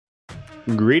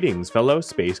Greetings, fellow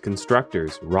space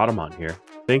constructors. Rhadamant here.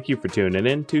 Thank you for tuning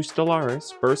in to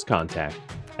Stellaris First Contact,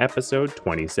 episode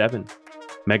 27,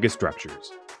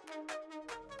 Megastructures.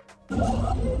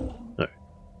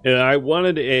 I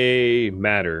wanted a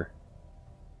matter.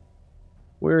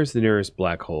 Where is the nearest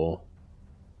black hole?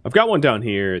 I've got one down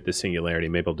here at the Singularity.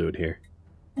 Maybe I'll do it here.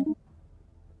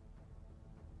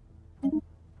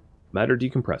 Matter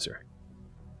decompressor.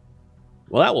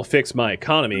 Well, that will fix my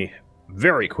economy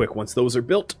very quick once those are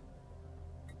built.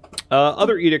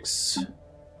 Other edicts.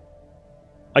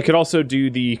 I could also do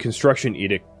the construction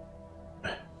edict.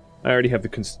 I already have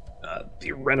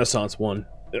the Renaissance one.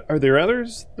 Are there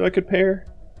others that I could pair?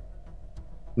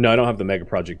 No, I don't have the Mega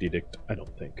Project edict, I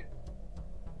don't think.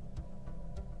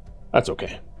 That's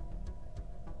okay.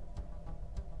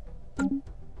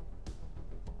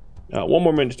 One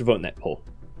more minute to vote in that poll.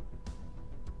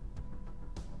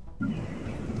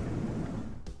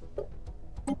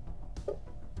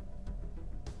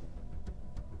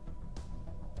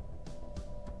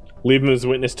 Leave him as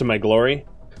witness to my glory.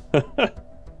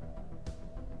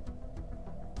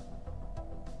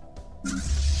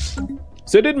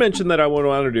 So I did mention that I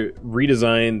wanted to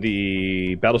redesign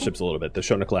the battleships a little bit, the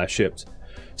Shona-class ships.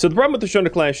 So the problem with the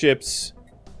Shona-class ships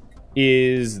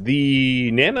is the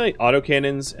nanite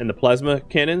autocannons and the plasma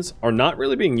cannons are not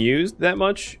really being used that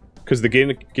much because the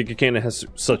Giga Cannon has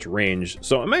such range.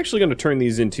 So I'm actually going to turn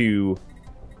these into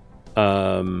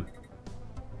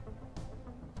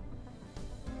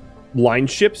line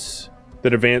ships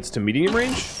that advance to medium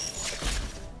range.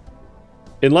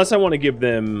 Unless I want to give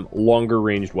them longer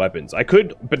ranged weapons. I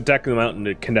could deck them out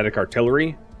into kinetic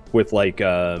artillery with like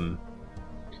pair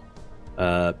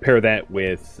that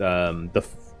with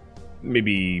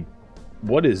maybe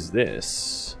what is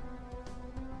this?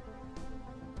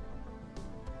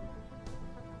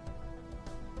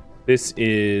 This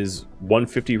is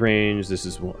 150 range. This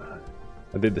is what?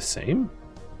 Are they the same?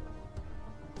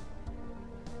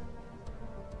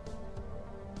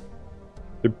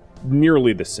 They're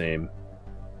nearly the same.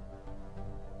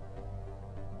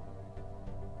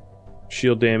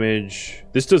 Shield damage.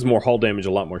 This does more hull damage,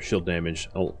 a lot more shield damage,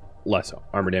 less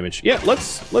armor damage. Yeah,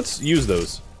 let's use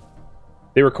those.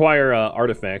 They require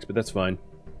artifacts, but that's fine.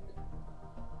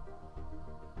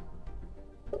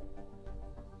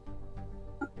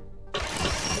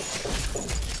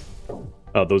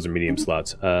 Oh, those are medium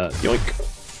slots. Yoink.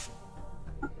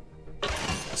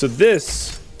 So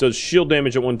this does shield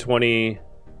damage at 120.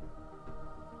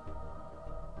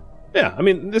 Yeah, I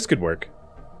mean, this could work.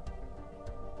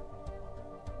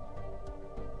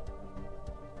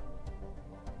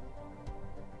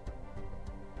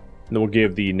 And then we'll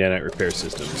give the nanite repair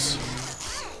systems.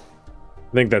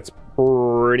 I think that's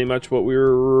pretty much what we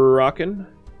were rocking.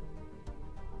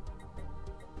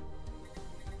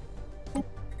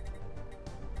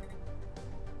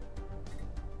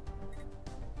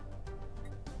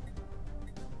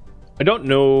 I don't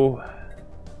know.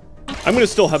 I'm going to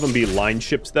still have them be line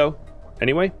ships, though.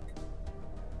 Anyway.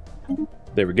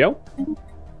 There we go.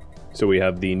 So we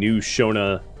have the new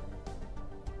Shona.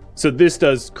 So this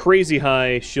does crazy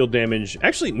high shield damage.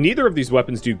 Actually, neither of these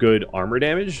weapons do good armor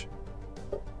damage.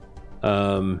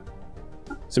 So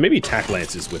maybe tack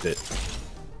lances with it.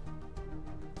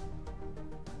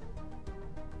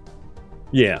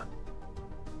 Yeah.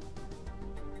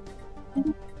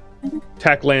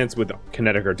 Tack lance with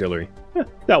kinetic artillery. Yeah,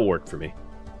 that'll work for me.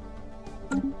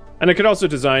 And I could also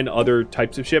design other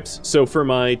types of ships. So for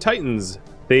my Titans,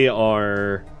 they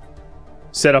are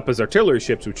set up as artillery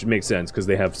ships, which makes sense because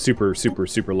they have super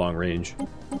long range.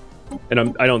 And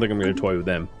I don't think I'm going to toy with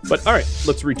them. But all right,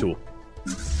 let's retool.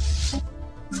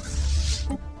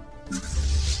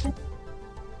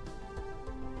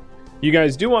 You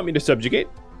guys do want me to subjugate?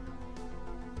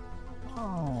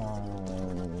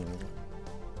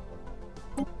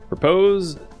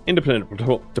 Propose.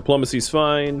 Independent diplomacy's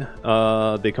fine.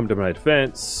 They come to my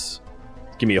defense.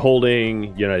 Give me a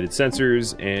holding, United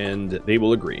Censors, and they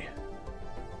will agree.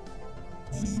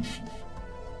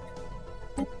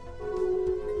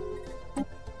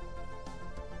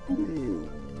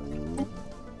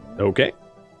 Okay,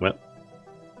 well.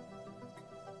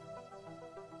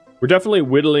 We're definitely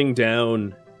whittling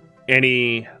down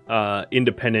any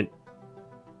independent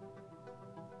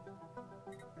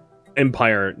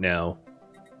empire now.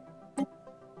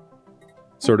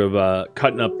 Sort of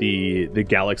cutting up the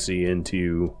galaxy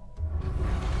into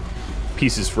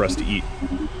pieces for us to eat.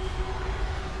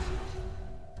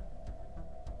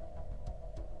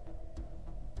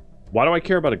 Why do I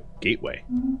care about a gateway?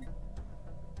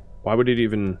 Why would it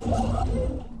even...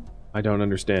 I don't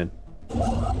understand.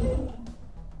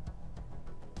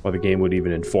 Why the game would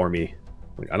even inform me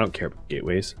I don't care about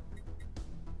gateways.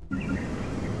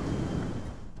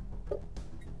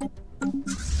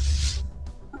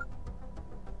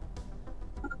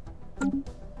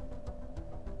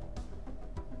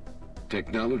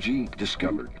 Technology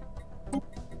discovered.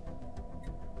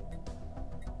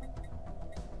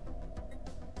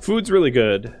 Food's really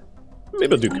good.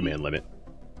 Maybe I'll do command limit.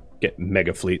 Get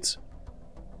mega fleets.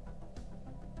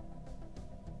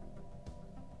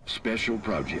 Special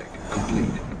project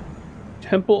complete.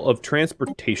 Temple of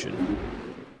Transportation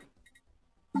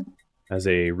as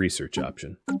a research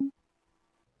option.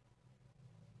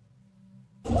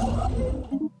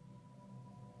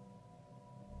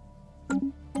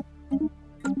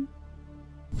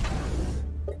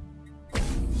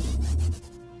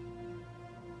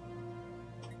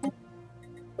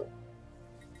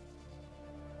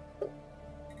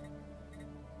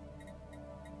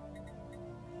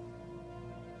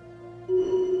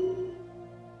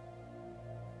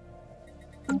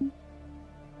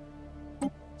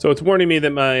 So it's warning me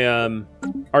that my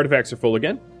artifacts are full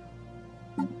again.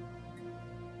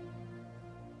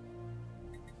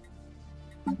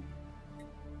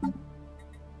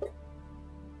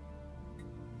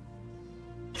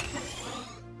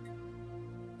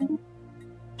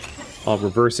 I'll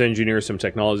reverse engineer some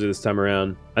technology this time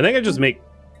around. I think I just make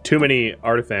too many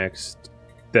artifacts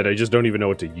that I just don't even know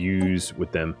what to use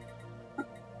with them.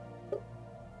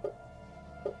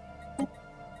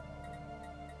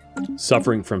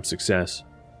 Suffering from success.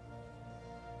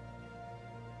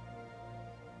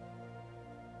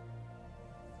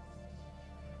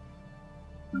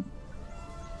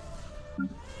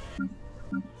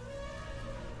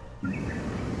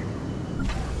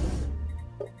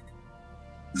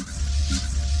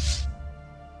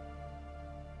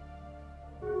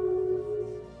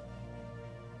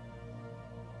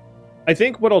 I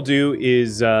think what I'll do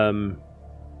is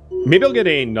maybe I'll get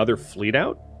another fleet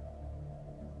out.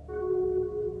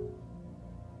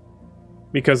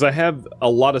 Because I have a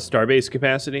lot of starbase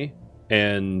capacity,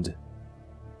 and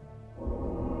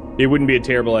it wouldn't be a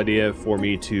terrible idea for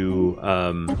me to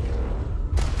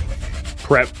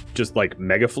prep just like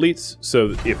mega fleets, so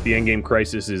if the endgame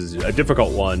crisis is a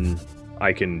difficult one,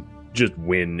 I can just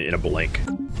win in a blink.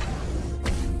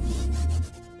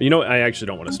 You know, I actually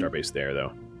don't want a starbase there,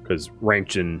 though, because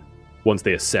Rankton, once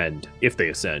they ascend, if they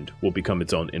ascend, will become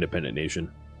its own independent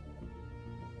nation.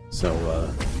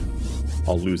 So,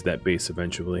 I'll lose that base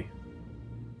eventually.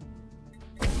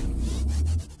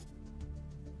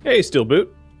 Hey,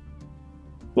 Stillboot.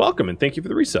 Welcome, and thank you for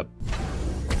the resub.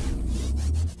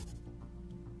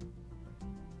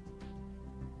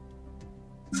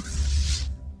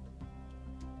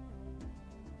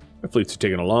 My fleets are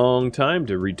taking a long time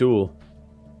to retool.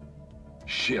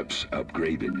 Ships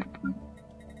upgraded.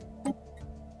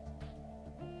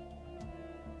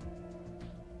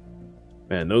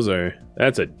 Man,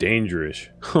 that's a dangerous,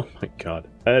 oh my god,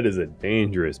 that is a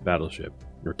dangerous battleship,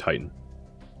 or Titan.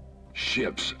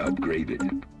 Ships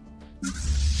upgraded.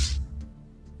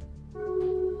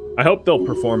 I hope they'll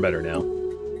perform better now.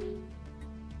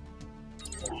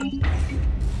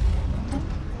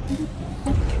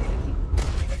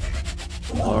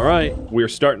 Alright, we're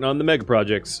starting on the mega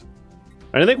projects.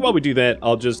 And I think while we do that,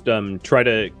 I'll just try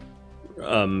to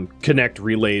connect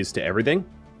relays to everything.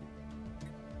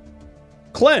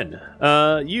 Clen,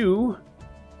 you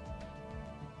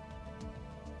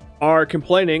are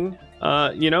complaining.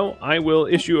 You know, I will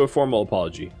issue a formal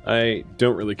apology. I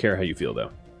don't really care how you feel,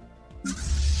 though.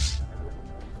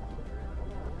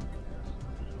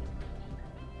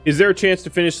 Is there a chance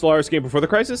to finish Stellaris game before the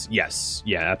crisis? Yes.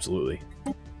 Yeah, absolutely.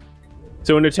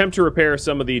 So in an attempt to repair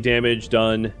some of the damage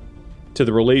done to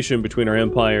the relation between our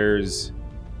empires...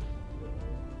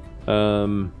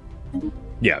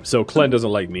 Yeah, so Clen doesn't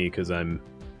like me because I'm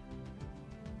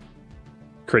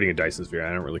creating a Dyson sphere.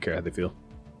 I don't really care how they feel.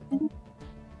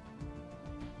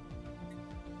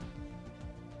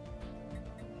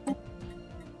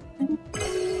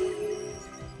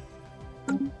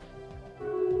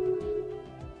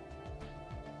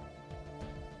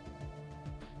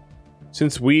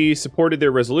 Since we supported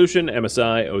their resolution,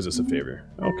 MSI owes us a favor.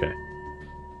 Okay.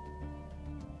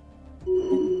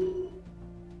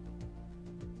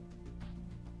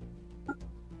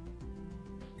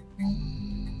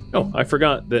 Oh, I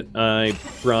forgot that I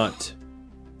brought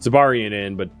Zabarian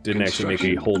in, but didn't actually make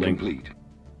a holding. Complete.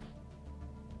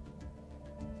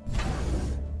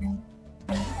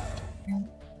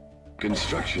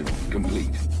 Construction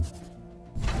complete.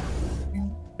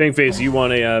 Bangface, you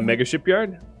want a mega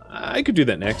shipyard? I could do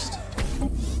that next.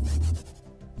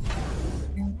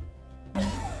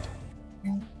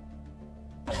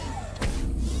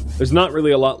 There's not really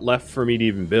a lot left for me to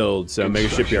even build, so Mega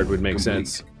Construction Shipyard would make complete.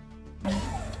 sense.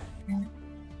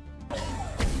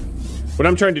 What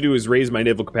I'm trying to do is raise my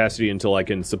naval capacity until I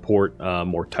can support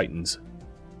more Titans.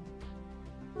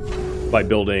 By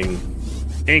building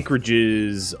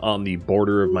anchorages on the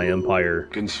border of my empire.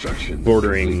 Construction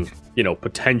Bordering, complete. you know,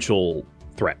 potential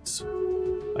threats,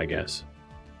 I guess.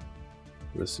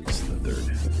 This is the third.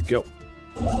 There we go.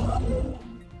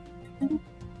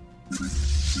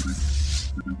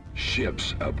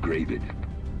 Ships upgraded.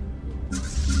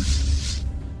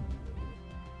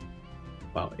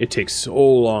 Wow, it takes so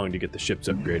long to get the ships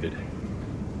upgraded.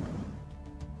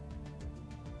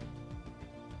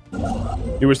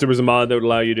 You wish there was a mod that would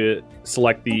allow you to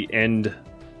select the end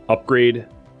upgrade.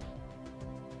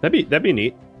 That'd be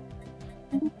neat.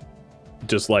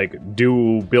 Just like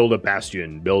build a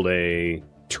bastion, build a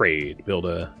trade, build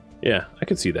a yeah, I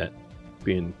could see that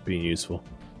being useful.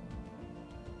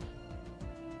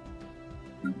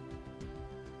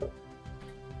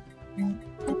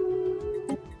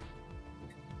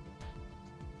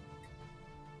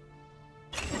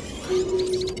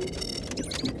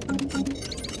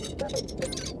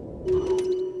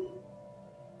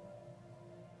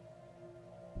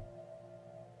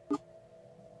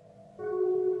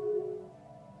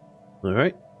 All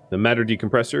right, the matter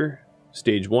decompressor,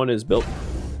 stage 1 is built.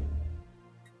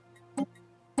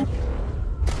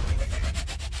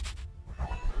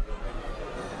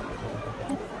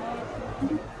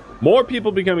 More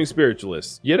people becoming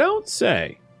spiritualists. You don't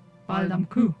say. Ah,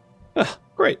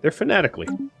 great, they're fanatically.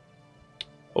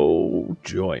 Oh,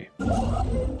 joy.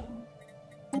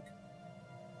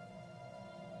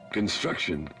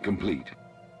 Construction complete.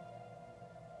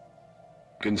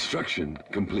 Construction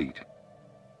complete.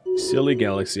 Silly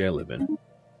galaxy I live in.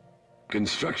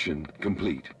 Construction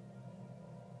complete.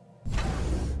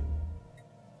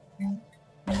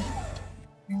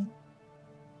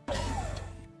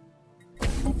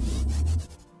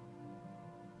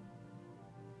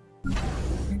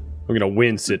 I'm gonna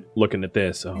wince at looking at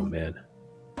this. Oh man.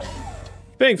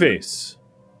 Fangface.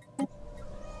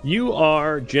 You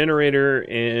are generator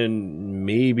and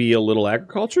maybe a little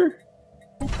agriculture?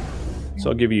 So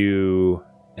I'll give you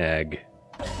ag.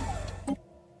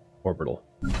 Orbital.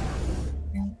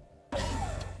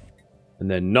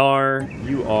 And then Nar,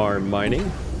 you are mining.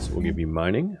 So we'll give you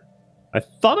mining. I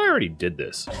thought I already did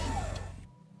this.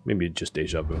 Maybe just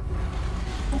deja vu.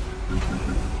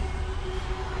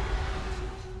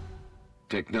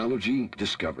 Technology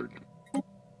discovered.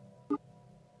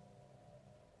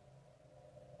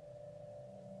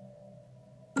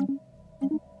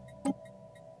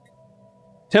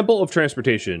 Temple of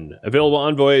Transportation. Available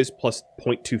envoys plus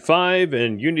 0.25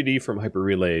 and unity from hyper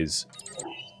relays.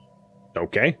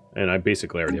 Okay, and I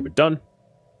basically already have it done.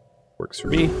 Works for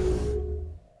me.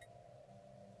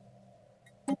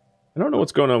 I don't know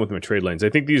what's going on with my trade lanes. I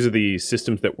think these are the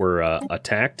systems that were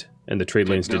attacked, and the trade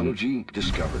lanes didn't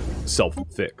discovered.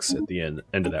 Self-fix at the end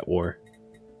of that war.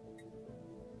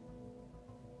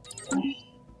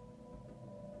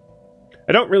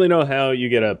 I don't really know how you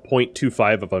get a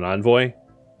 0.25 of an envoy.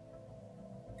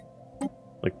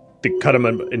 Like, they cut them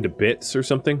into bits or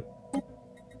something?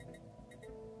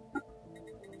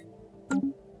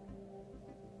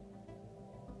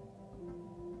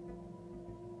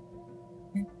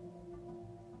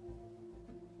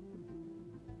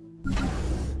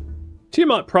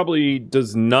 Tiamat probably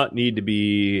does not need to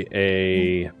be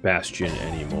a bastion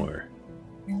anymore.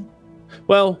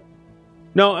 Well,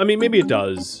 no, I mean, maybe it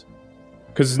does.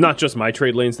 Because it's not just my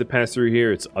trade lanes that pass through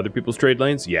here, it's other people's trade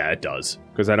lanes? Yeah, it does.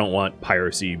 Because I don't want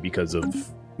piracy because of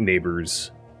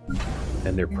neighbors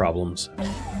and their problems.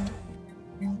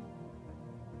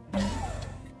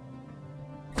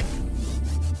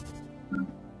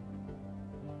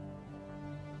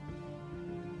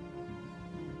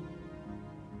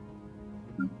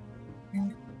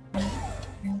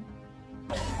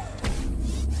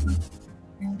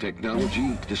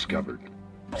 Technology discovered.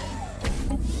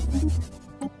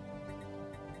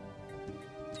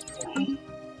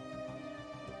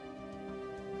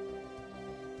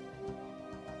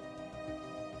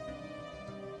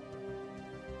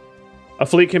 A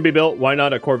fleet can be built. Why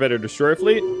not a Corvette or destroyer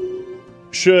fleet?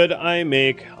 Should I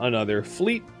make another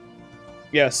fleet?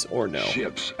 Yes or no?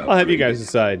 Ships I'll have you guys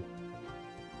decide.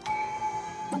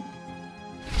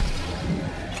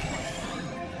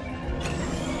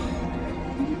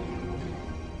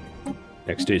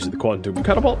 Next stage of the quantum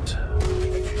catapult.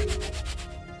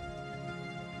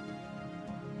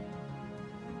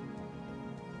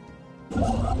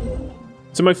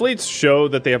 So my fleets show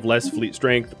that they have less fleet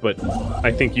strength, but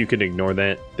I think you can ignore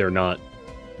that. They're not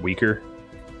weaker.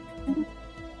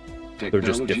 They're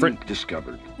just different.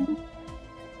 Discovered.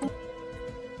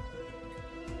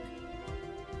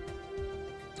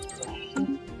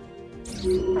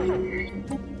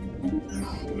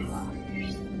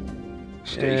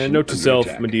 And note to self,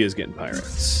 attack. Medea's getting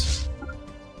pirates.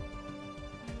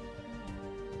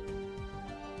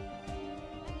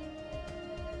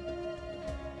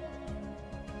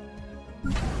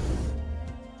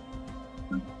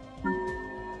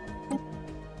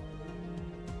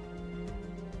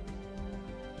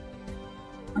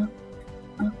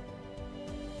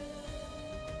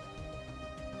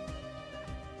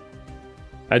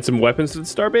 Add some weapons to the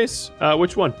starbase?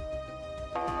 Which one?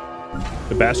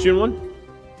 The Bastion one?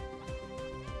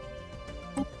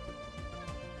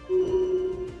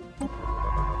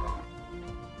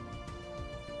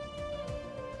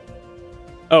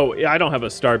 Oh, yeah, I don't have a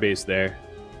starbase there.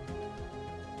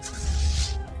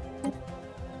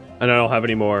 And I don't have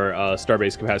any more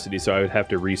starbase capacity, so I would have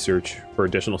to research for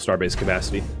additional starbase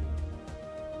capacity.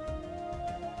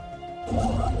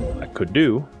 I could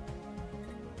do.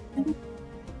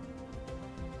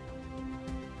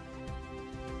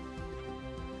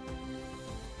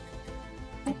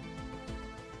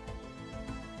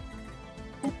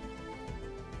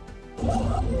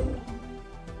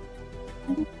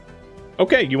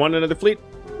 Okay, you want another fleet?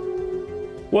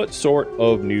 What sort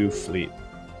of new fleet?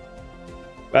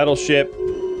 Battleship,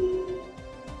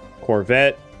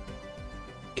 corvette,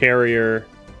 carrier,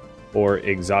 or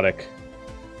exotic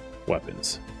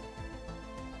weapons?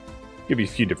 Give you a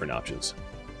few different options.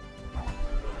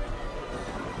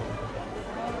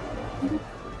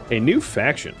 A new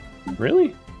faction?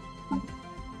 Really?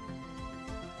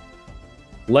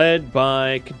 Led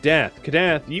by Kadath.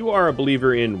 Kadath, you are a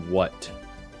believer in what?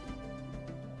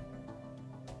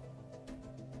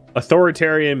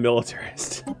 Authoritarian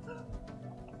militarist.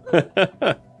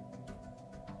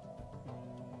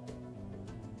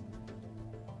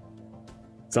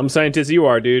 Some scientists you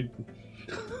are, dude.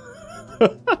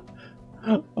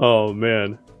 Oh,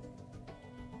 man.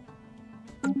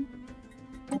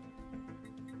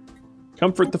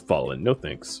 Comfort the fallen. No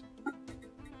thanks.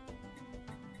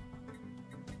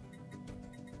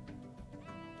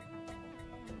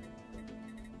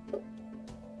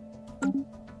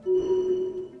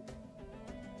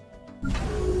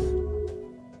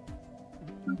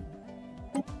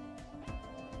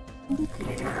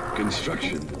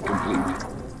 Construction complete.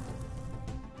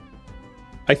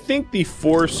 I think the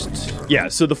forced... Yeah,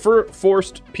 so the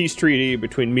forced peace treaty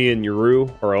between me and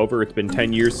Yuru are over. It's been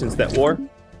 10 years since that war.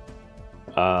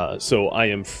 So I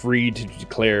am free to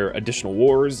declare additional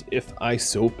wars if I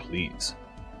so please.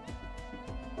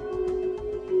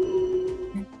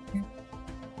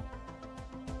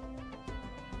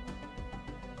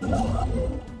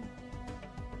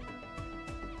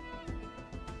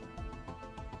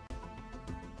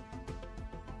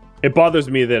 It bothers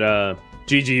me that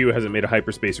GGU hasn't made a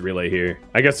hyperspace relay here.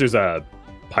 I guess there's a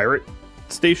pirate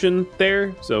station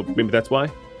there, so maybe that's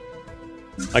why.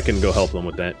 I can go help them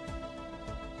with that.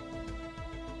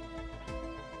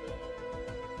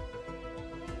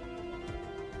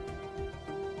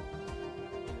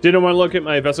 Didn't want to look at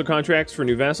my vessel contracts for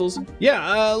new vassals?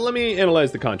 Yeah, let me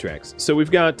analyze the contracts. So we've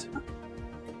got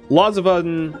Laws of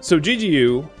Udden. So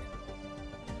GGU,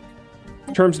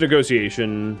 terms of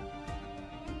negotiation.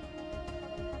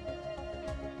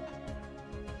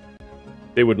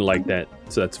 They wouldn't like that,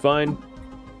 so that's fine.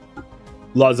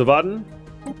 Laws of Aden.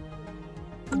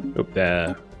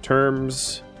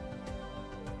 Terms.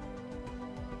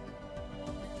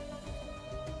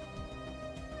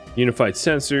 Unified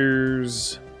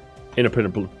sensors.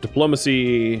 Independent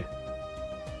diplomacy.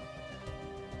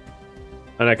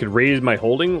 And I could raise my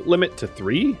holding limit to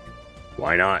 3?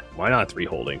 Why not? Why not 3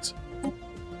 holdings?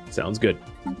 Sounds good.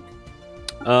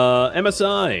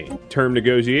 MSI. Term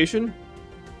negotiation.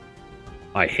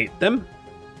 I hate them.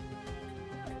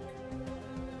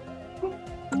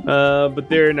 But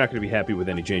they're not going to be happy with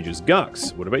any changes.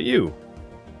 Gux, what about you?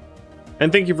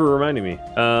 And thank you for reminding me.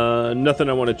 Nothing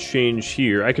I want to change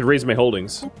here. I could raise my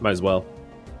holdings. Might as well.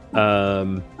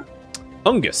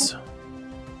 Ungus.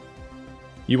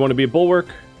 You want to be a bulwark?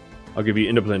 I'll give you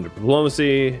independent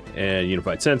diplomacy and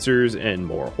unified sensors and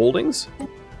more holdings.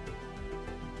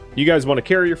 You guys want to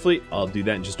carry your fleet? I'll do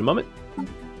that in just a moment.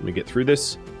 Let me get through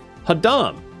this.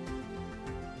 Hadam.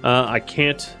 I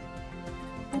can't.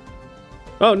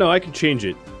 Oh, no, I can change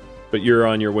it. But you're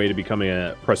on your way to becoming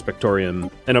a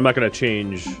prospectorium. And I'm not going to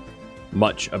change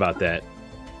much about that.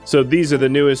 So these are the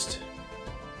newest.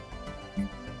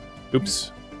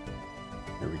 Oops.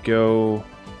 There we go.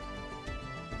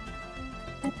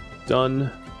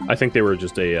 Done. I think they were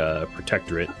just a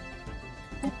protectorate.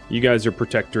 You guys are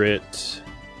Protectorate.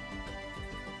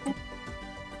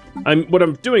 What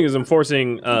I'm doing is I'm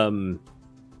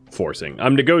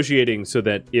I'm negotiating so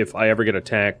that if I ever get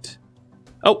attacked...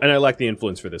 Oh, and I lack the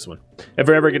influence for this one. If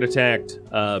I ever get attacked,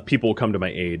 people will come to my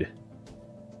aid.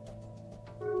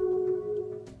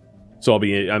 So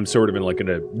I'm sort of in like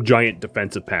a giant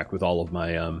defensive pact with all of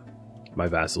my my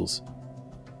vassals.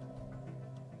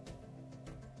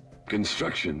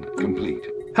 Construction complete.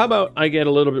 How about I get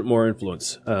a little bit more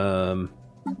influence? Go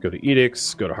to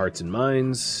Edicts, go to Hearts and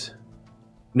Minds.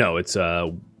 No, it's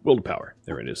Will to Power.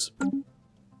 There it is.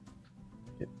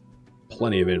 Yeah,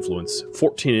 plenty of influence.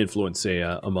 14 influence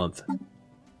a month.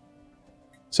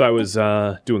 So I was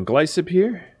doing Glycip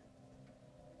here.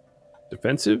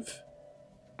 Defensive.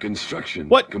 Construction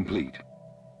complete.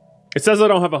 It says I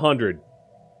don't have 100.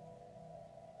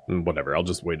 Whatever, I'll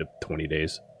just wait 20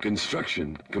 days.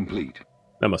 Construction complete.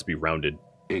 That must be rounded.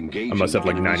 Engaging I must have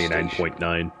like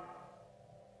 99.9.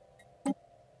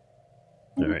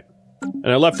 Alright. And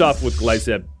I left off with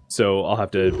Glycep, so I'll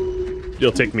have to...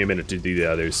 It'll take me a minute to do the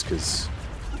others, because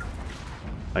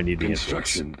I need the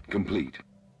construction complete.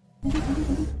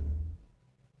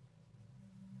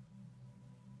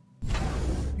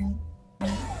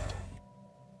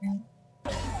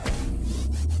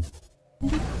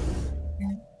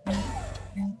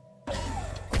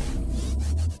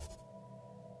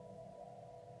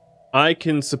 I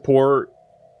can support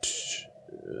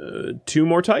 2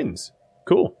 more Titans.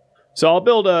 Cool. So I'll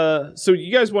build a... So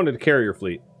you guys wanted a carrier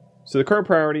fleet. So the current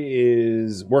priority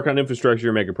is work on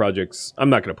infrastructure, mega projects. I'm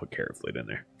not going to put carrier fleet in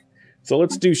there. So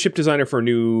let's do ship designer for a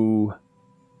new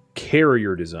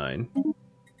carrier design.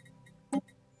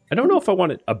 I don't know if I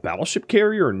want a battleship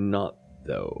carrier or not,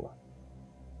 though.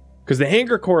 Because the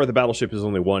hangar core of the battleship is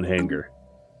only 1 hangar.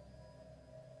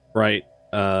 Right?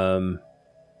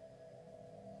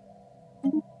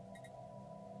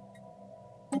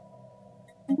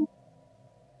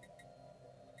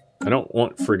 I don't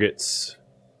want frigates.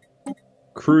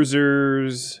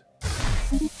 Cruisers.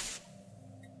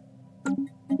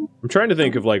 I'm trying to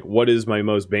think of, like, what is my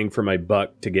most bang for my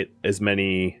buck to get as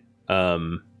many,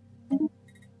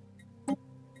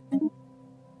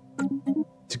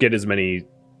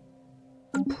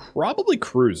 probably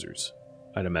cruisers,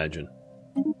 I'd imagine.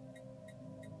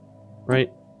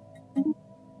 Right?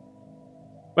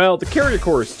 Well, the carrier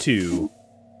core is 2.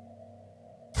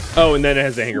 Oh, and then it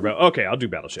has the hangar boat. Okay, I'll do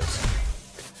battleships.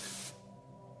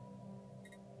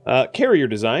 Carrier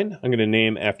design, I'm going to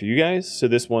name after you guys. So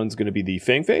this one's going to be the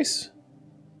Fang Face.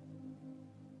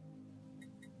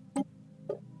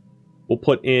 We'll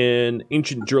put in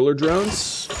Ancient Driller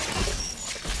Drones.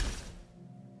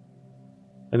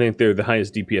 I think they're the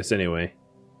highest DPS anyway.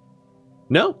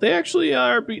 No, they actually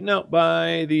are beaten out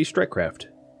by the Strikecraft.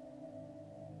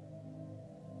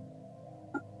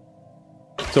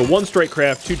 So 1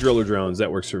 Strikecraft, 2 Driller Drones, that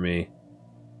works for me.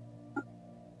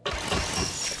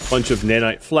 Bunch of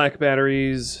Nanite Flak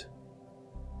batteries.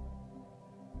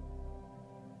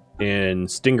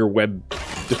 And Stinger Web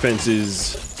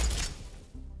defenses.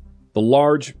 The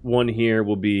large one here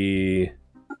will be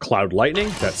Cloud Lightning.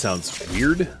 That sounds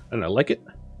weird, and I like it.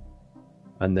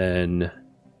 And then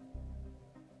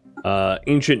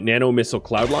Ancient Nano Missile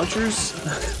Cloud Launchers.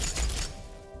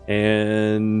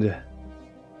 And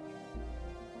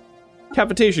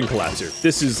Cavitation Collapser.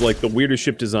 This is like the weirdest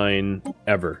ship design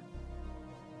ever.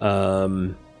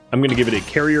 I'm going to give it a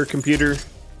carrier computer.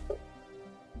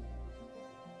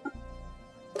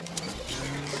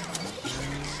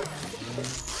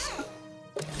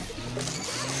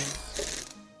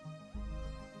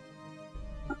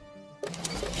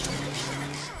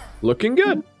 Looking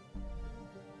good.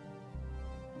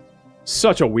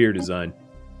 Such a weird design.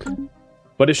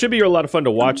 But it should be a lot of fun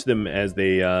to watch them as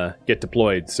they get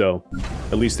deployed, so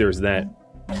at least there's that.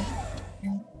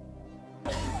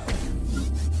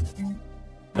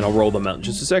 And I'll roll them out in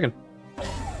just a second.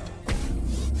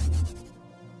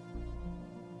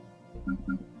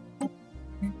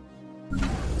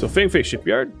 So Fang Face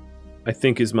Shipyard, I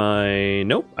think is my...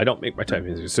 Nope, I don't make my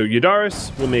Titans. So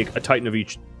Yudaris will make a Titan of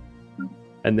each.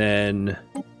 And then...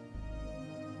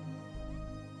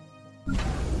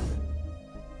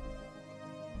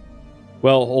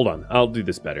 Well, hold on. I'll do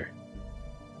this better.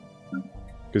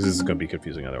 Because this is going to be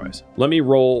confusing otherwise. Let me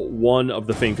roll one of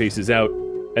the Fang Faces out,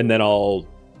 and then I'll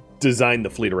design the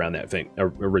fleet around that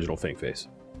original Fang Face.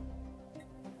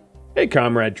 Hey,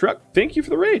 Comrade Truck. Thank you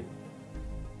for the raid.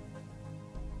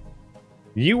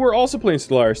 You were also playing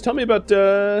Stellaris. Tell me about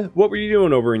what were you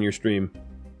doing over in your stream?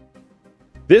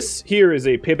 This here is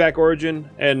a Payback origin,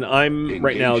 and I'm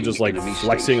right now just like Engaging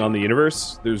flexing station. on the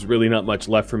universe. There's really not much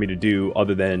left for me to do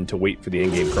other than to wait for the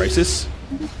endgame crisis,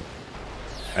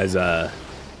 as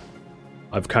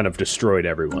I've kind of destroyed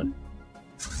everyone.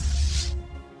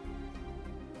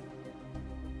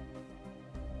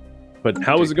 But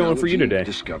how is it going for you today?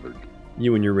 Discovered.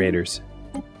 You and your raiders.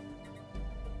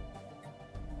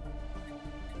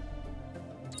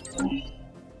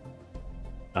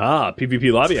 Ah,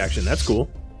 PvP lobby action. That's cool.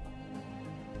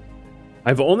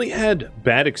 I've only had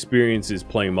bad experiences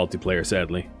playing multiplayer,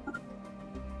 sadly.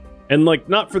 And, like,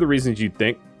 not for the reasons you'd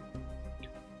think.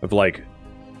 Of, like,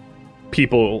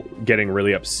 people getting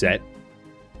really upset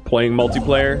playing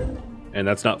multiplayer. And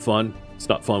that's not fun. It's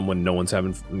not fun when no one's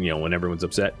having, you know, when everyone's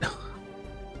upset.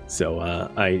 So,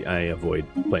 I avoid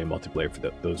playing multiplayer for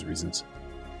those reasons.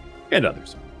 And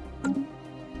others.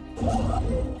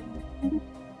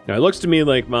 Now, it looks to me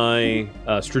like my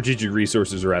strategic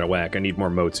resources are out of whack. I need more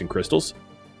motes and crystals.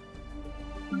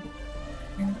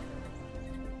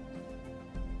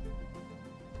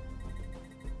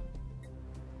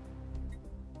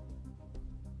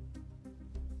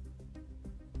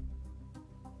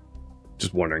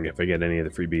 Just wondering if I get any of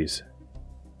the freebies.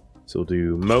 So we'll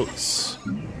do motes.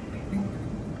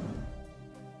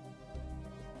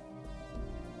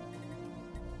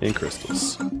 And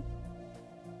crystals.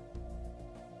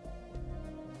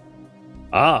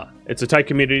 Ah, it's a tight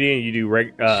community and you do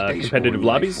competitive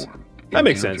lobbies? That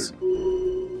makes sense.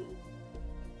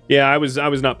 Yeah, I was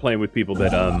not playing with people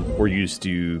that were used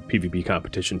to PvP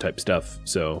competition type stuff,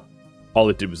 so all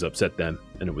it did was upset them,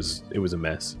 and it was a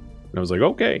mess. And I was like,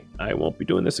 okay, I won't be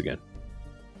doing this again.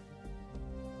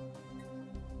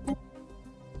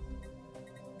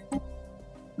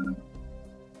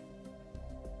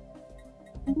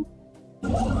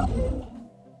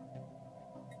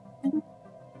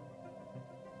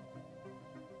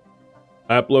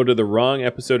 I uploaded the wrong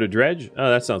episode of Dredge? Oh,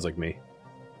 that sounds like me.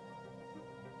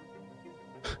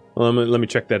 Well, let me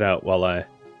check that out while I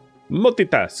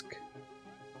multitask.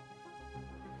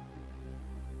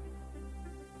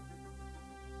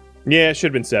 Yeah, it should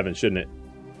have been 7, shouldn't it?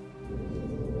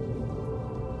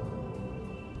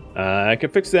 I can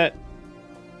fix that.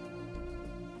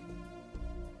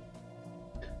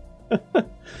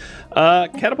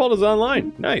 Catapult is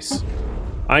online. Nice.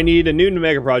 I need a new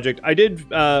mega project. I did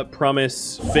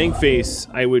promise Fangface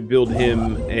I would build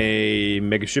him a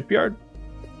mega shipyard.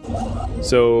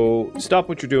 So stop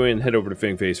what you're doing and head over to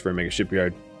Fangface for a mega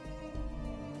shipyard.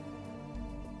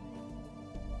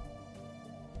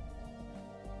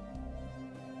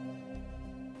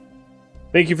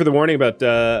 Thank you for the warning about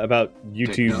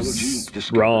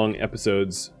YouTube's wrong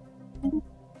episodes.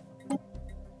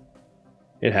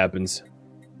 It happens.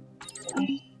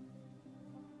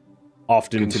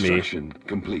 Often to me. Construction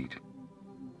complete.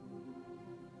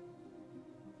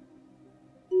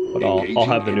 But I'll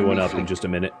have the new one up in just a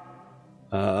minute.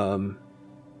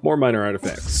 More minor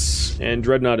artifacts. And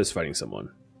Dreadnought is fighting someone.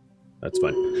 That's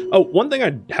fine. Oh, one thing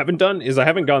I haven't done is I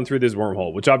haven't gone through this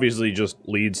wormhole, which obviously just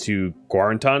leads to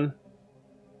Quaranton.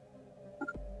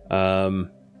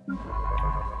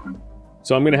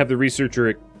 So I'm going to have the researcher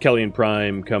at Kelly and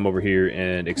Prime come over here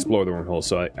and explore the wormhole,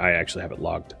 so I actually have it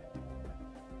logged.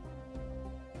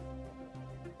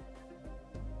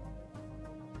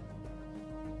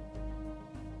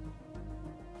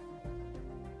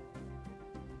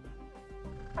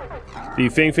 The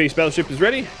Fangface battleship is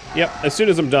ready. Yep, as soon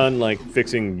as I'm done, like,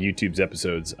 fixing YouTube's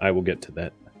episodes, I will get to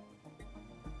that.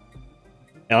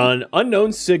 An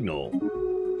unknown signal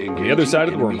on the other side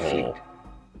of the wormhole.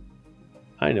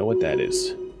 I know what that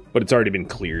is, but it's already been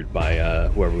cleared by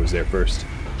whoever was there first.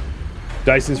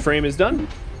 Dyson's frame is done.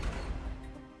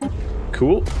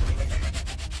 Cool.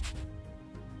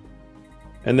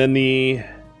 And then the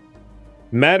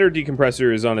matter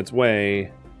decompressor is on its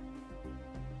way.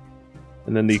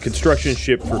 And then the construction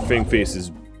ship for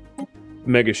Fangface's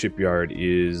mega shipyard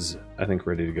is, I think,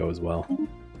 ready to go as well.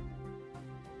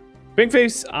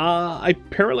 Fangface,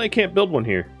 apparently I can't build one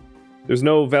here. There's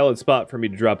no valid spot for me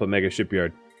to drop a mega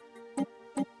shipyard.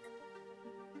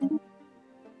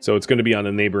 So it's going to be on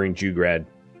a neighboring Jugrad.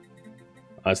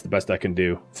 That's the best I can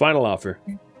do. Final offer.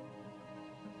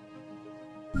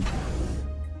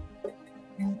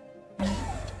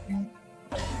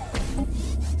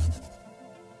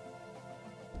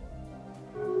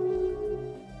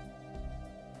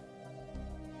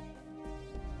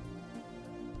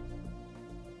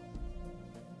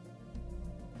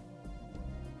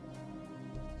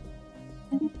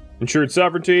 Ensured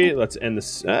sovereignty. Let's end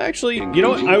this. Actually, you know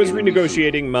what? I was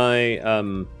renegotiating my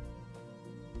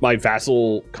my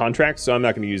vassal contract, so I'm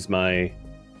not going to use my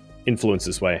influence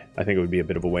this way. I think it would be a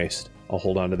bit of a waste. I'll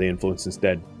hold on to the influence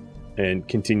instead and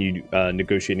continue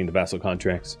negotiating the vassal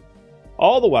contracts.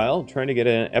 All the while trying to get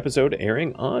an episode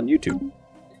airing on YouTube.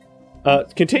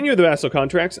 Continue the vassal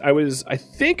contracts. I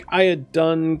think I had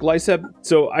done Glyceb,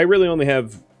 so I really only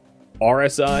have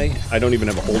RSI. I don't even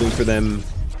have a holding for them.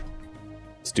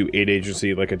 Let's do 8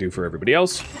 agency like I do for everybody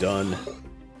else. Done.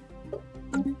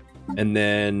 And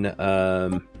then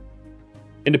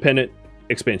independent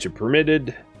expansion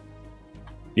permitted.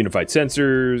 Unified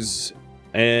sensors.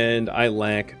 And I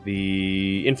lack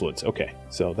the influence. Okay,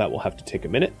 so that will have to take a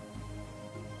minute.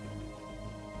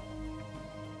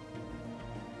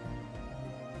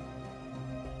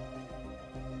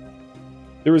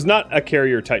 There was not a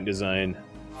carrier Titan design.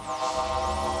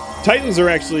 Titans are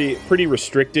actually pretty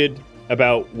restricted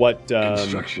about what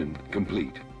Construction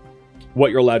complete.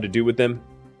 What you're allowed to do with them.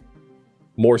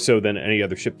 More so than any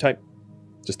other ship type.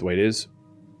 Just the way it is.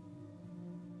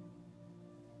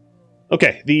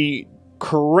 Okay, the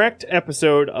correct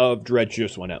episode of Dredge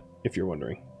just went out, if you're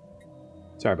wondering.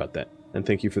 Sorry about that. And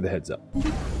thank you for the heads up.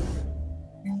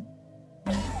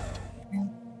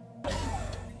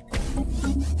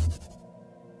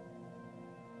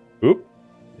 Oop.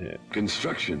 Yeah.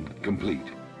 Construction complete.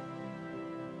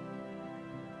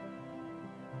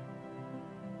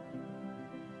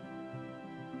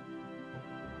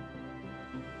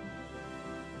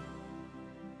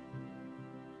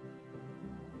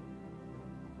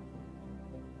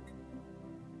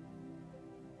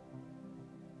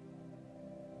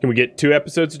 Can we get 2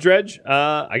 episodes of Dredge?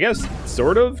 I guess,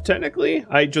 sort of, technically.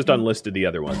 I just unlisted the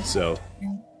other ones, so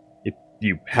if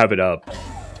you have it up,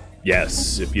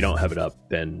 yes. If you don't have it up,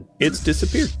 then it's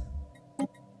disappeared.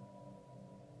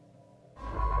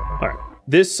 Alright.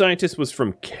 This scientist was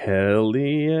from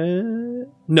Kellyan?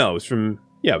 No, it was from...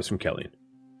 Yeah, it was from Kellyan.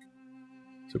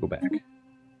 So go back.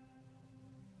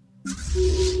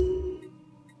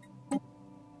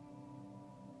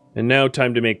 And now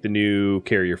time to make the new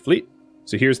carrier fleet.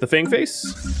 So here's the Fang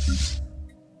Face.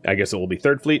 I guess it will be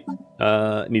 3rd Fleet.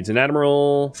 Needs an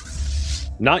Admiral.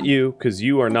 Not you, because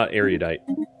you are not erudite.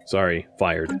 Sorry,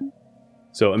 fired.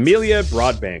 So Amelia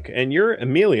Broadbank. And you're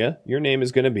Amelia. Your name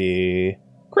is going to be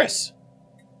Chris.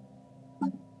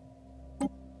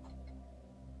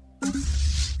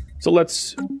 So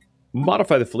let's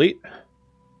modify the fleet.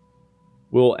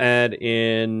 We'll add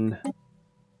in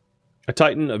a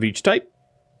Titan of each type.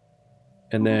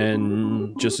 And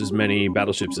then just as many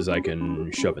battleships as I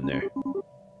can shove in there.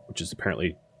 Which is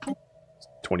apparently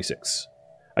 26.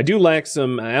 I do lack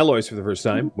some alloys for the first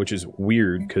time, which is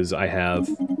weird because I had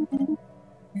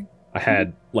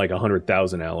like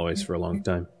 100,000 alloys for a long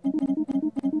time.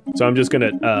 So I'm just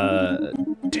gonna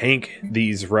tank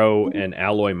these row and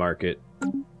alloy market.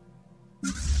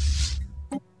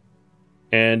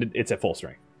 And it's at full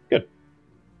strength. Good.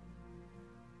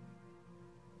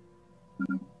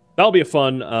 That'll be a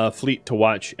fun fleet to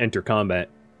watch enter combat.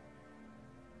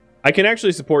 I can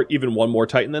actually support even one more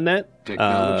Titan than that.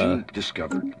 Technology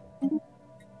discovered.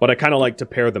 But I kind of like to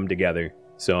pair them together.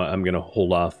 So I'm going to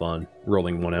hold off on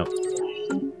rolling one out.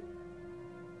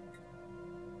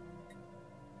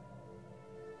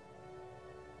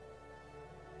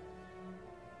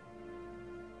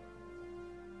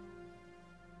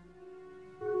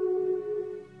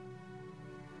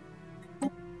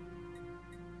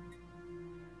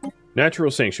 Natural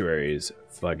sanctuaries.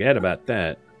 Forget about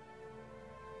that.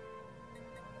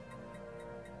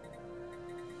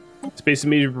 Space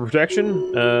immediate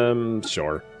protection?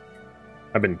 Sure.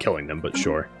 I've been killing them, but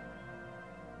sure.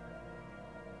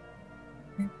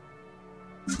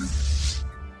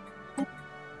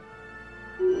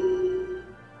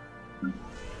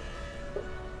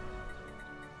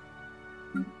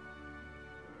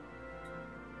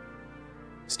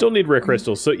 Still need rare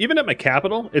crystals, so even at my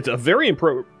capital, it's a very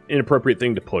inappropriate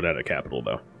thing to put at a capital,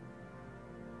 though.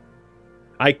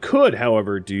 I could,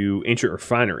 however, do Ancient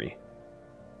Refinery.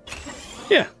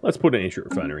 Yeah, let's put an Ancient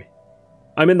Refinery.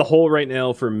 I'm in the hole right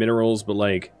now for minerals, but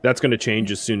like that's going to change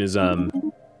as soon as I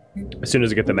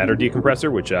get the matter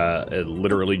decompressor, which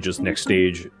literally just next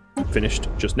stage finished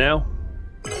just now.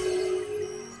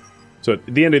 So at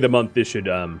the end of the month, this should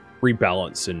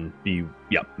rebalance and be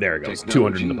there it goes,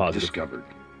 200 in the positive. Discovered.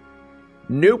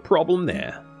 No problem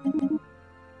there.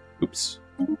 Oops,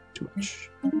 too much.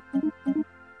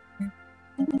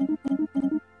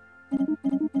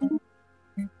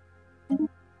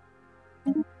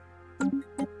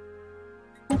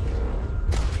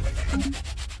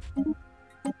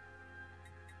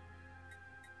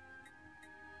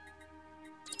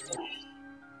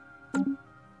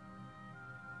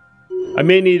 I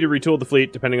may need to retool the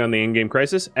fleet depending on the in-game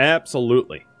crisis.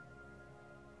 Absolutely.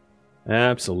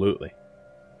 Absolutely.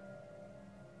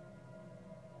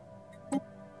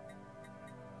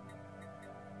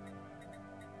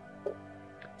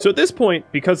 So at this point,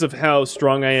 because of how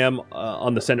strong I am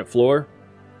on the Senate floor,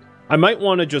 I might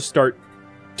want to just start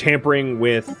tampering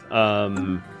with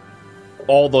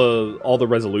all the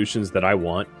resolutions that I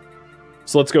want.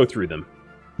 So let's go through them.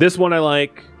 This one I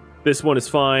like. This one is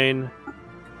fine.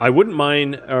 I wouldn't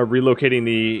mind relocating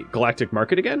the Galactic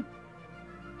Market again.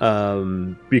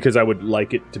 Because I would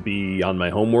like it to be on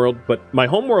my homeworld. But my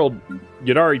homeworld,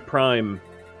 Yadari Prime,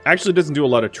 actually doesn't do a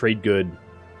lot of trade good.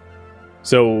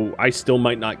 So I still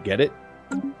might not get it.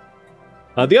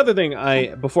 The other thing,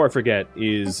 before I forget,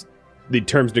 is the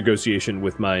terms negotiation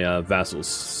with my vassals.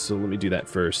 So let me do that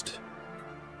first.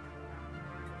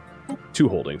 2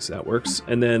 holdings, that works.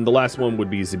 And then the last one would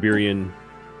be Siberian.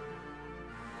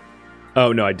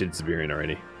 Oh, no, I did Siberian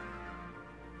already.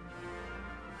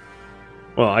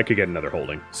 Well, I could get another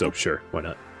holding, so sure, why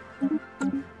not?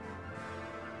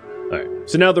 Alright,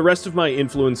 so now the rest of my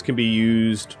influence can be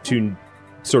used to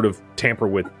sort of tamper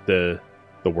with the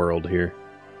world here.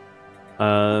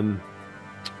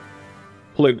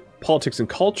 Politics and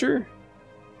culture.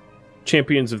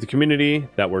 Champions of the community.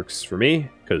 That works for me,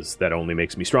 because that only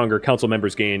makes me stronger. Council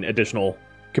members gain additional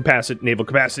naval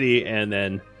capacity, and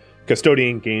then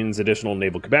Custodian gains additional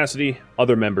naval capacity.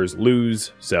 Other members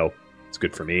lose, so it's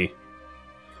good for me.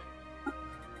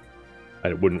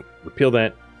 I wouldn't repeal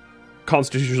that.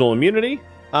 Constitutional immunity.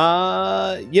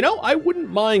 You know, I wouldn't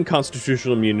mind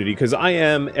constitutional immunity, because I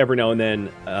am, every now and then,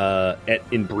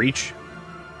 in breach.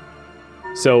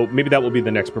 So maybe that will be the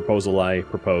next proposal I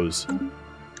propose.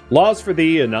 Laws for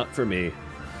thee and not for me.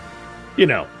 You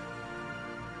know.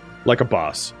 Like a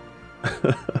boss.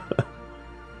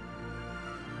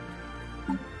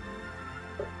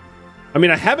 I mean,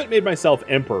 I haven't made myself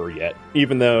emperor yet,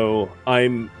 even though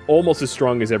I'm almost as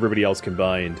strong as everybody else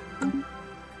combined.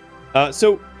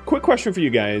 So, quick question for you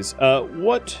guys.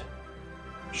 What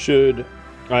should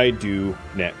I do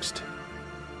next?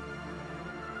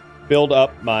 Build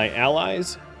up my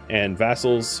allies and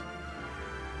vassals.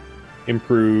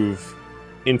 Improve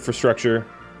infrastructure.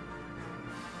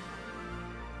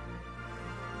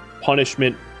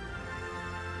 Punishment.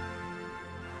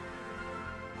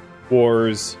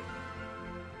 Wars.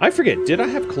 I forget, did I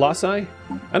have Colossi?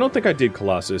 I don't think I did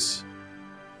Colossus.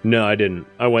 No, I didn't.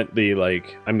 I went the,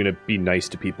 like, I'm gonna be nice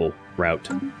to people route.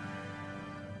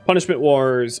 Punishment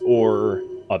wars or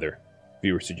other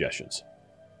viewer suggestions.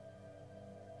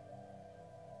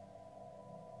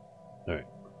 Alright.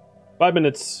 5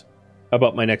 minutes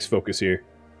about my next focus here.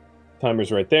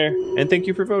 Timer's right there, and thank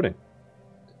you for voting.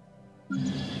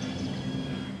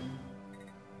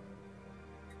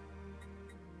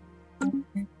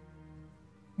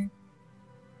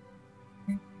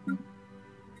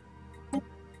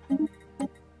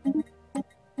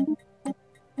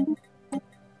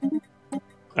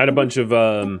 I had a bunch of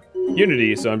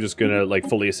Unity, so I'm just gonna like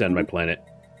fully ascend my planet.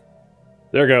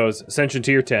 There goes. Ascension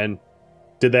Tier 10.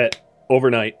 Did that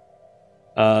overnight.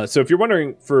 So if you're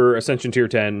wondering, for Ascension Tier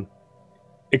 10,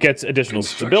 it gets additional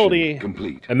stability,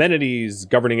 complete. Amenities,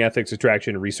 governing ethics,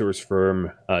 attraction, resource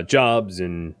firm, jobs,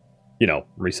 and, you know,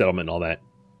 resettlement and all that.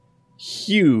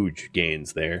 Huge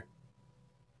gains there.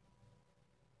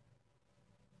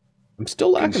 I'm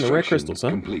still lacking the rare crystals, huh?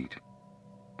 Complete.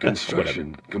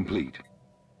 Construction complete.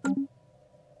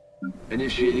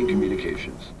 Initiating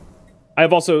communications. I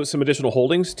have also some additional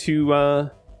holdings to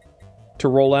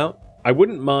roll out. I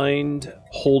wouldn't mind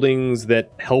holdings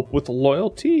that help with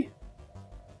loyalty,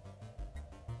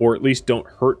 or at least don't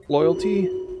hurt loyalty.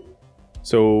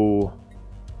 So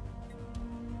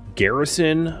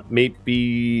Garrison may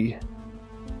be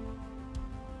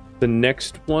the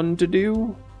next one to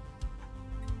do.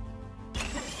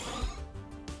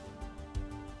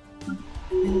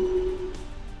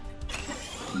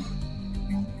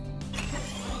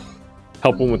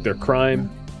 Help them with their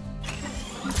crime.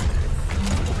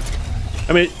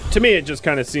 I mean, to me, it just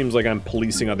kind of seems like I'm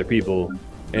policing other people.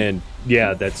 And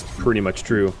yeah, that's pretty much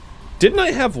true. Didn't I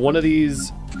have one of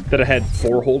these that I had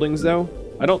 4 holdings, though?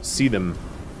 I don't see them.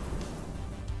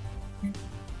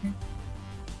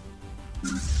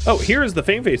 Oh, here is the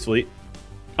Fameface fleet.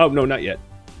 Oh, no, not yet.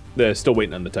 They're still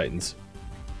waiting on the Titans.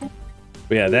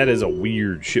 But yeah, that is a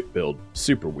weird ship build.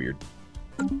 Super weird.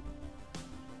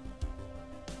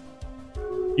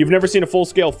 You've never seen a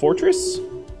full-scale fortress?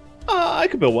 I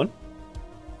could build one.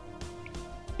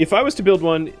 If I was to build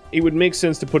one, it would make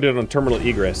sense to put it on terminal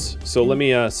egress. So let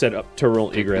me set up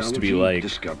terminal egress to be like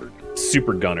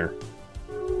super gunner.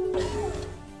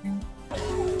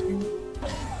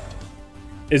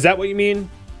 Is that what you mean?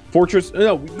 Fortress?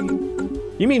 No,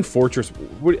 you mean fortress.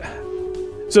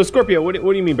 So, Scorpio, what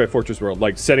do you mean by Fortress World?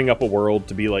 Like, setting up a world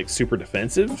to be, like, super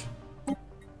defensive?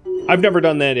 I've never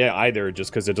done that either,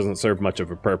 just because it doesn't serve much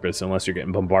of a purpose unless you're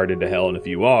getting bombarded to hell, and if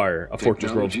you are, a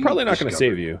Fortress World's probably not going to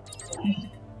save you.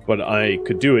 But I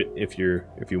could do it if you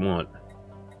want.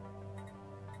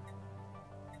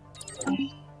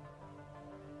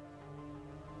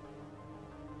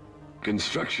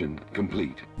 Construction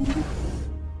complete.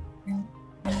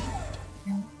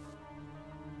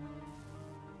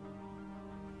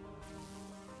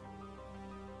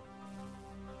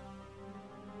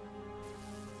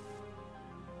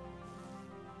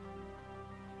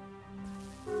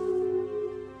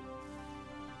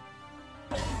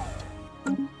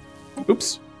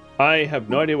 Oops. I have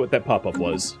no idea what that pop-up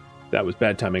was. That was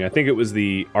bad timing. I think it was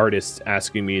the artist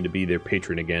asking me to be their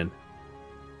patron again.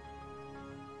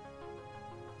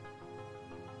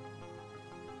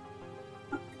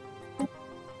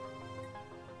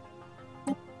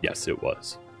 Yes, it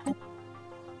was.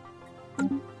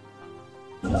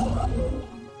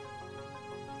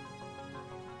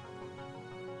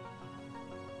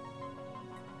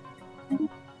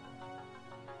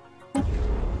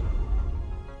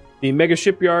 The Mega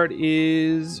Shipyard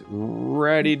is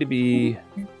ready to be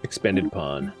expended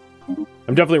upon.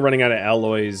 I'm definitely running out of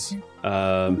alloys.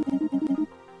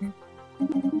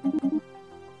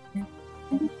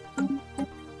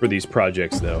 For these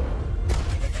projects, though.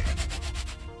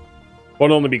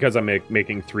 Well, only because I'm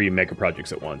making 3 mega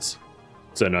projects at once.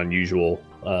 It's an unusual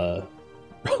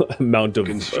amount of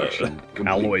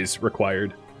alloys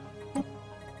required.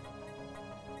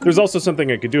 There's also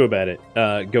something I could do about it.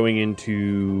 Going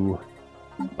into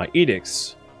my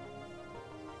edicts,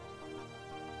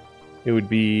 it would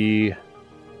be...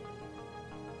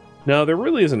 No, there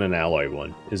really isn't an alloy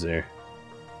one, is there?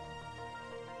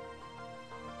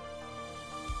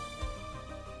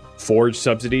 Forge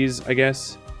subsidies, I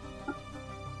guess?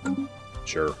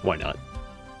 Sure, why not?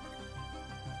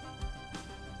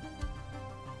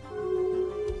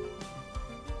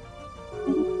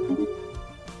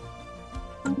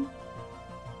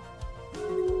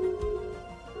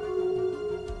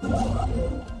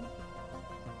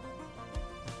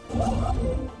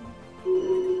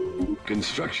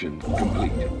 Construction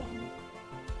complete.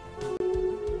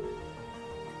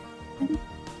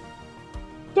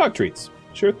 Dog treats.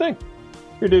 Sure thing.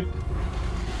 Here, dude.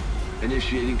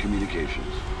 Initiating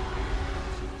communications.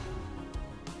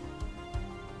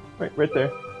 Right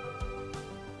there.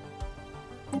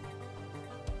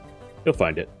 You'll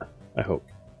find it. I hope.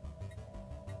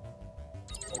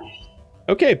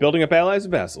 Okay, building up allies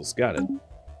and vassals. Got it.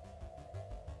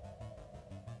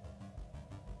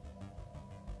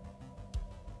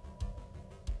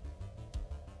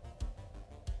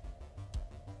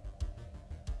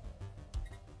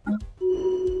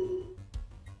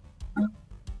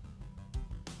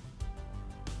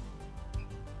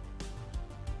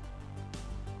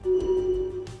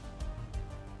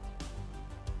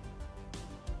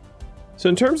 So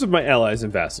in terms of my allies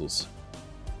and vassals,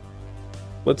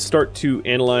 let's start to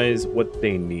analyze what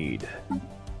they need.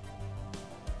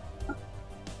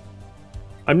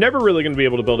 I'm never really going to be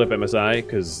able to build up MSI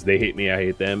because they hate me, I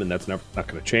hate them, and that's not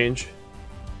going to change.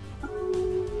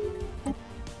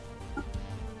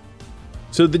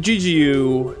 So the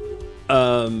GGU,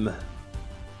 I'm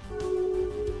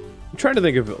trying to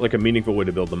think of like a meaningful way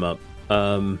to build them up.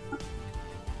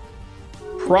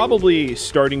 Probably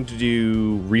starting to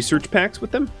do research packs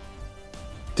with them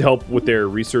to help with their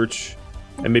research,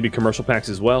 and maybe commercial packs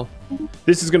as well.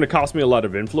 This is going to cost me a lot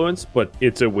of influence, but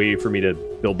it's a way for me to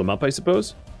build them up, I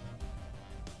suppose.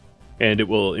 And it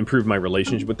will improve my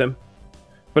relationship with them.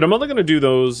 But I'm only going to do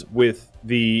those with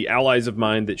the allies of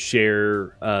mine that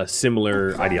share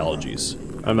similar ideologies.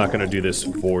 I'm not going to do this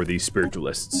for the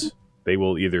spiritualists. They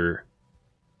will either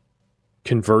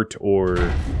convert or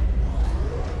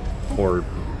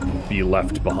be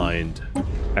left behind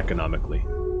economically.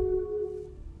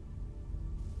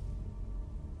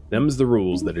 Them's the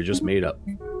rules that are just made up.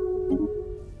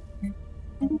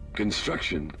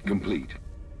 Construction complete.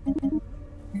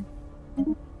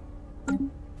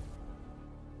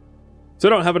 So I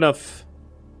don't have enough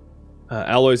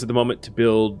alloys at the moment to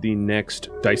build the next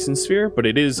Dyson sphere, but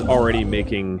it is already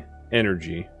making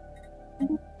energy.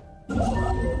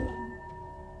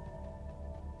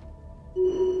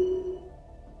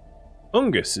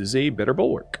 Ungus is a better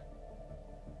bulwark.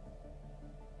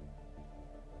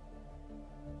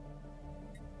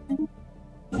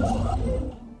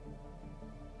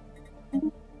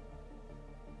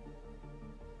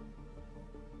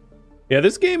 Yeah,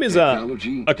 this game is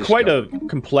quite a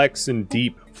complex and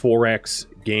deep 4X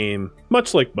game,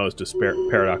 much like most of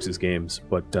Paradox's games,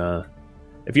 but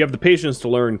If you have the patience to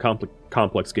learn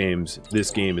complex games,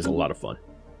 this game is a lot of fun.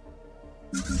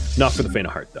 Not for the faint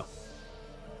of heart, though.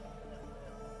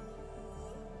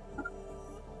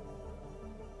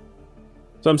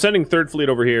 So I'm sending Third Fleet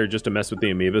over here just to mess with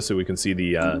the amoeba so we can see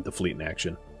the fleet in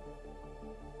action.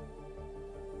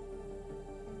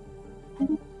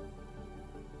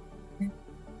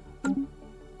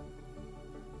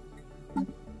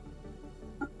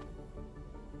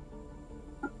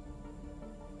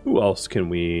 Who else can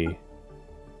we...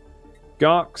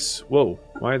 Gox. Whoa,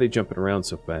 why are they jumping around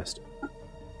so fast?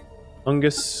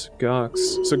 Ungus,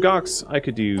 Gox. So Gox, I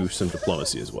could do some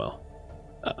diplomacy as well.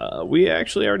 We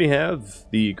actually already have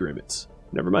the agreements.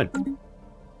 Never mind.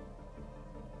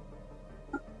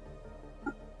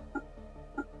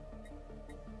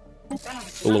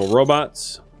 The little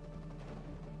robots.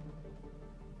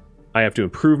 I have to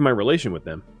improve my relation with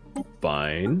them.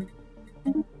 Fine.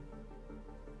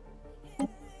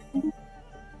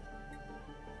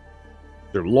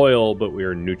 They're loyal, but we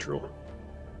are neutral.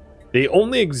 They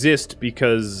only exist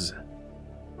because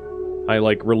I,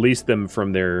 like, released them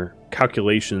from their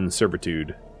calculation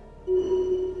servitude.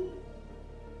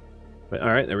 But,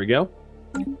 alright, there we go.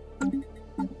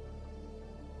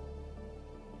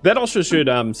 That also should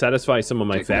satisfy some of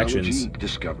my factions.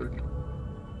 Discovered.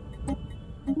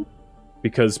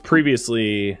 Because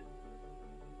previously...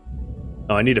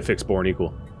 Oh, I need to fix Born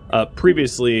Equal.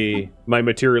 Previously, my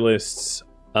Materialists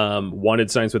wanted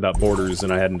Science Without Borders,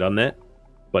 and I hadn't done that.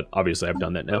 But obviously I've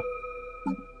done that now.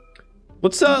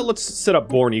 Let's set up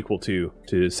Born Equal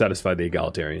to satisfy the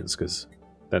Egalitarians, because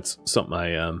that's something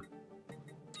I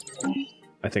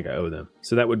think I owe them.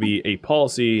 So that would be a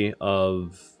policy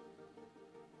of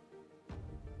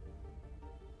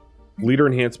leader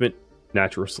enhancement,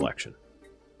 natural selection.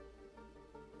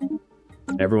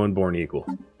 Everyone born equal.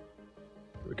 There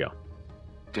we go.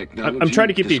 I'm trying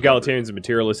to keep the Egalitarians and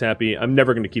Materialists happy. I'm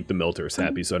never going to keep the Militarists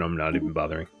happy, so I'm not even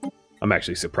bothering. I'm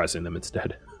actually suppressing them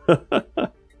instead.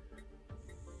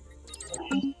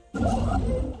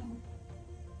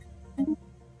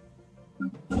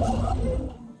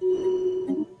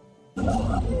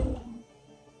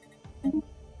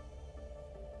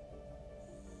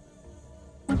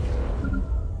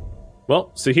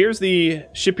 Well, so here's the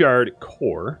shipyard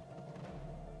core.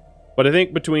 But I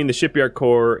think between the shipyard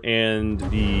core and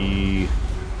the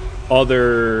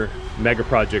other mega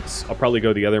projects, I'll probably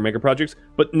go the other mega projects.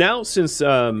 But now, since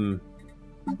I'm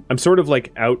sort of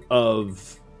like out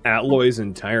of alloys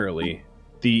entirely,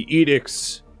 the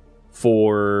edicts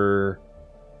for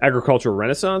agricultural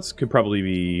renaissance could probably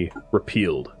be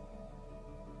repealed.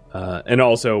 And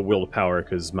also will to power,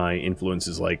 because my influence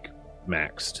is like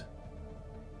maxed.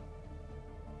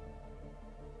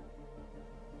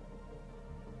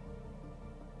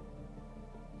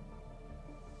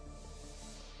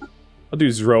 I'll do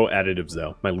Zero additives,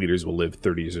 though. My leaders will live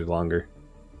 30 years or longer.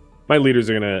 My leaders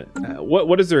are gonna...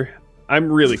 what is their... I'm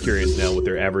really curious now what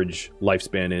their average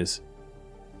lifespan is.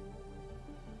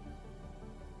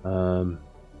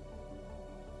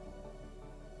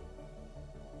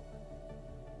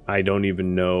 I don't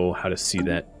even know how to see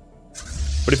that.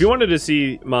 But if you wanted to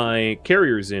see my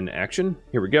carriers in action,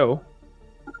 here we go.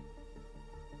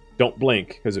 Don't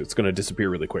blink, because it's going to disappear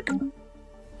really quick.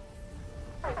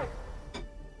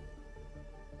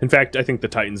 In fact, I think the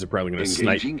Titans are probably going to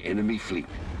snipe. Enemy fleet.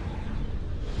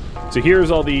 So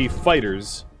here's all the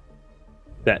fighters.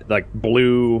 That, like,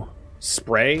 blue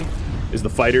spray is the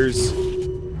fighters.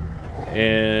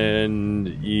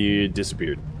 And you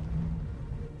disappeared.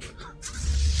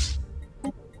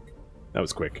 That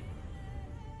was quick.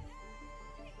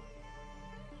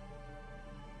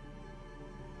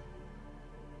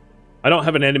 I don't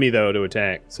have an enemy, though, to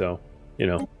attack, so, you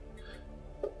know.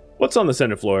 What's on the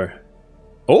Senate floor?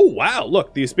 Oh, wow,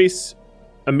 look, the Space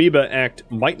Amoeba Act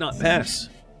might not pass.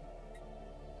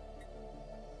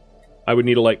 I would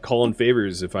need to, like, call in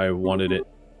favors if I wanted it.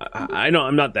 I know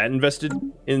I'm not that invested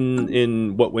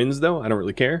in what wins, though. I don't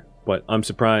really care. But I'm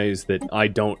surprised that I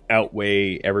don't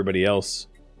outweigh everybody else.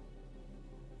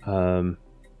 I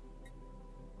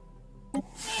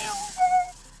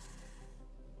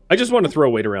just want to throw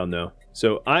weight around, though.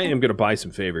 So I am going to buy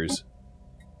some favors.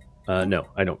 No,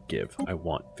 I don't give. I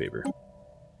want favor.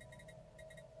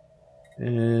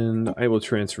 And I will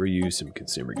transfer you some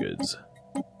consumer goods.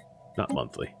 Not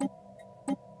monthly.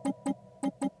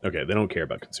 Okay, they don't care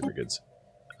about consumer goods.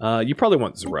 You probably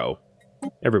want Zero.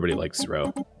 Everybody likes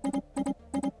Zero.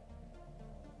 How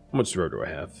much Zero do I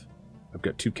have? I've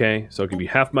got 2k, so I'll give you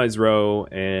half my Zero,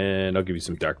 and I'll give you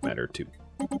some dark matter, too.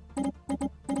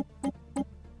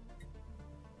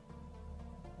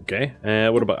 Okay,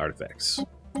 and what about artifacts?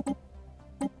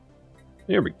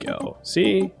 There we go.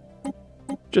 See?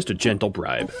 Just a gentle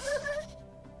bribe.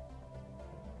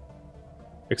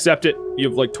 Accept it. You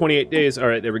have like 28 days. All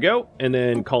right, there we go. And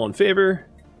then call in favor.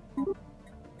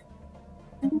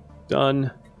 Done.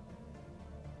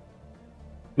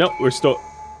 No, we're still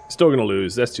gonna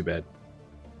lose. That's too bad.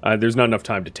 There's not enough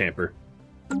time to tamper.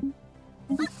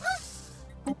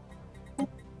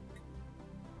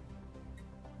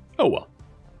 Oh well.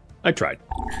 I tried.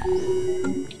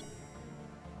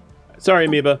 Sorry,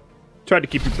 Amoeba. Tried to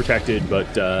keep you protected, but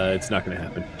it's not gonna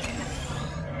happen.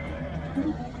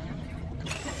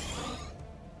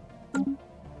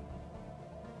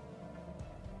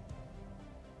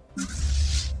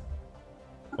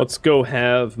 Let's go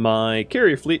have my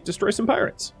carrier fleet destroy some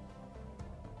pirates.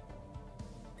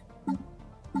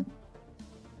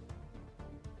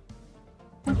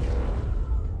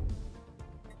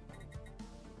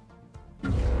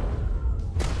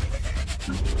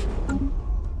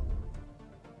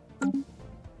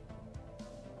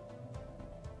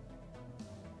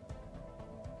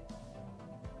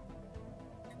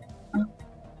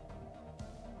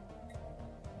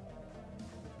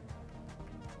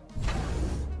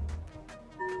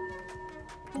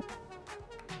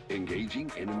 Engaging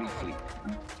enemy fleet.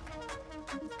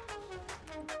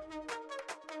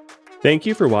 Thank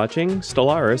you for watching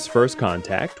Stellaris First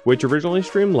Contact, which originally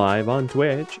streamed live on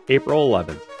Twitch April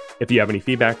 11th. If you have any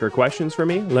feedback or questions for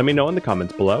me, let me know in the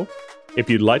comments below. If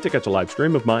you'd like to catch a live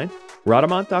stream of mine,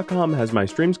 Rhadamant.com has my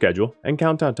stream schedule and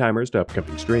countdown timers to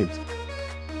upcoming streams.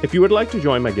 If you would like to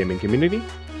join my gaming community,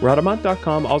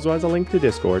 Rhadamant.com also has a link to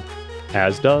Discord,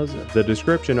 as does the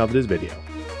description of this video.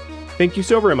 Thank you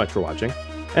so very much for watching,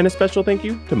 and a special thank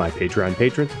you to my Patreon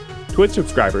patrons, Twitch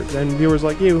subscribers, and viewers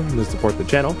like you who support the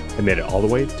channel and made it all the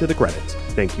way to the credits.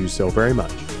 Thank you so very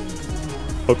much.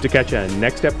 Hope to catch you in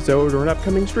next episode or an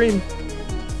upcoming stream.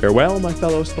 Farewell, my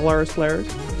fellow Stellaris players.